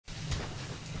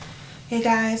Hey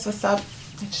guys, what's up?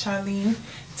 It's Charlene.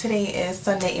 Today is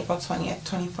Sunday, April 20th,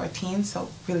 2014. So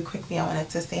really quickly, I wanted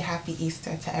to say Happy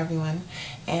Easter to everyone.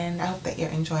 And I hope that you're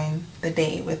enjoying the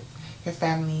day with your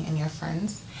family and your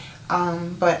friends.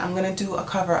 But I'm going to do a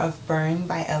cover of Burn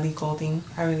by Ellie Goulding.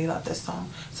 I really love this song.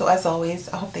 So as always,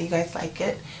 I hope that you guys like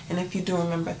it. And if you do,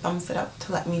 remember, thumbs it up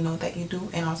to let me know that you do.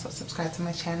 And also subscribe to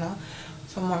my channel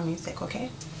for more music, okay?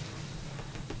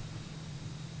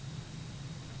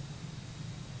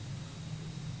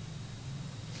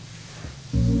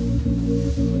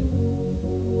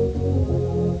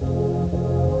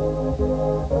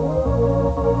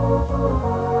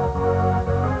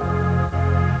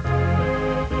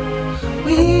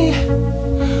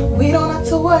 We don't have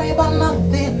to worry about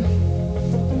nothing,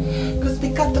 'cause we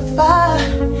got the fire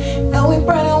and we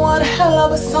burning one hell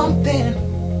of a something.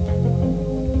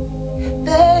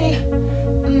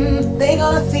 They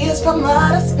gonna see us from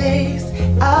outer space,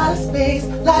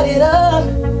 light it up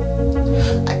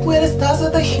like we're the stars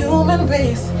of the human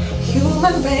race.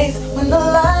 When the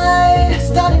light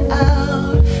started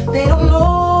out, they don't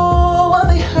know what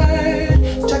they heard.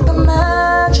 Strike the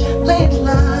match, play it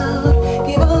loud,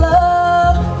 give it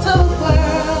love to the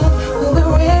world. We'll be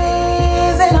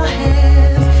raising our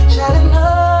hands, shining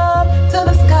up to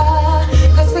the sky,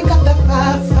 'cause we got that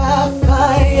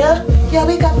fire. Yeah,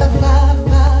 we got that fire.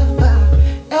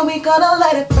 And we gonna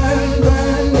let it burn.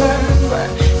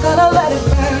 Gonna let it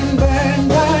burn.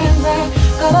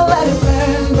 Gonna let it burn.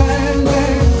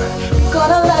 We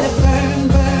gonna let it burn.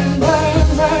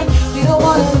 We don't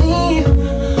wanna leave,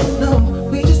 no,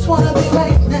 we just wanna be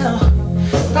right now.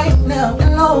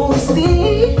 And all we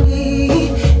see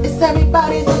is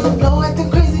everybody's on the floor acting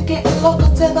crazy, getting local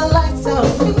till the lights out,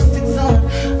 music's on.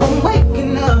 I'm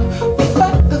waking up, we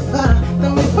got the fire,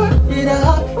 then we burn it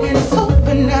up, and it's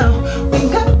open now. We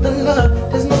got the love,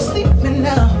 there's no sleeping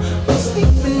now.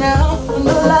 When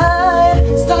the light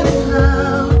started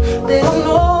loud, they don't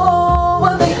know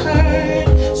what they heard.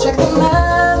 Strike the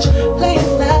match, play it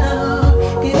loud,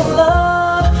 give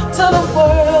love to the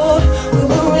world. We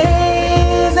were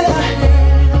raising our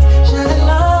hands, shining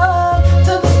love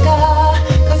to the sky,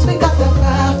 'cause we got that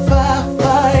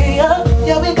fire.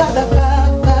 Yeah, we got that fire.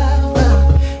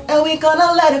 And we gonna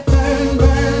let it burn.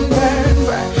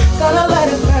 Gonna let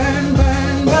it burn.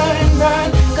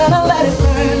 Gonna let it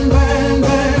burn.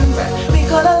 We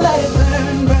gonna let it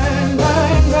burn.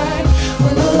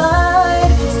 When the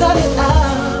light started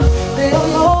out, they don't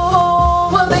know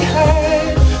what they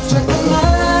heard. Strike the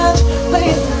match, play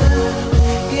it loud,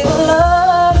 give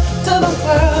love to the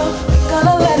world. We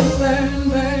gonna let it burn.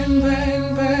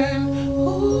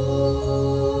 Ooh,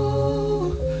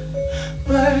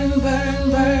 burn.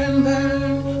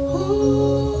 Ooh,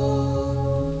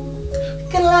 we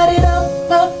can light it up,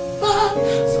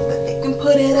 so that they can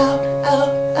put it out.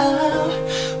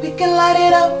 We can light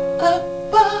it up,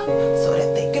 so that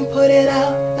they can put it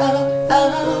out.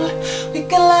 We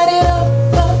can light it up,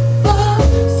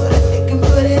 so that they can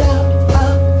put it out.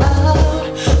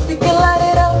 We can light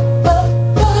it up,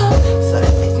 so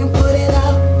that they can put it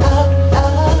out.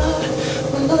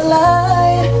 When the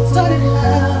light started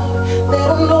loud, they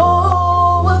don't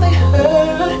know what they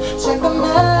heard. Strike the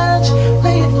match,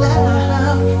 play it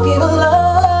loud, give a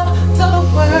love to the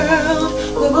world.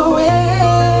 We were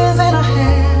raising our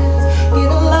hands,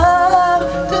 giving love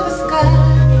to the sky,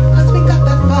 'cause we got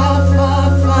that fire.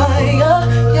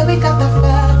 Yeah, we got that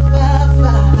fire.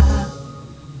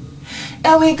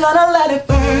 And we gonna let it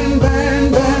burn.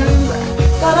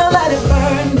 Gonna let it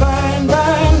burn.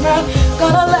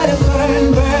 Gonna let it burn.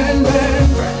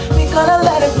 We gonna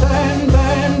let it burn.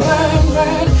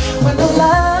 When the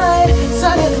light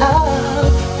started out,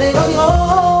 they don't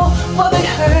know what they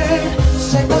heard.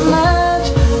 Strike the match,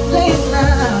 play it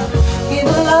loud, give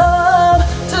love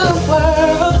to the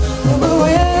world. We were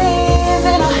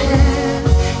raising our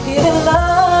hands, giving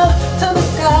love to the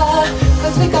sky,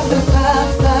 'cause we got the fire.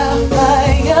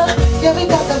 Yeah, we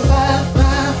got the fire.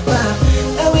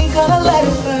 And we gonna let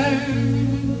it burn.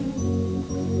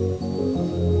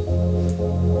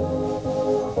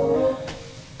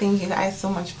 Thank you guys so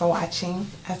much for watching.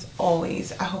 As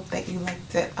always, I hope that you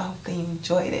liked it. I hope that you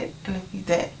enjoyed it. And if you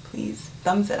did, please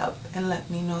thumbs it up and let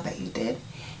me know that you did.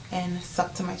 And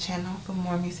sub to my channel for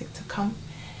more music to come.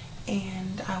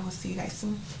 And I will see you guys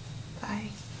soon.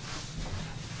 Bye.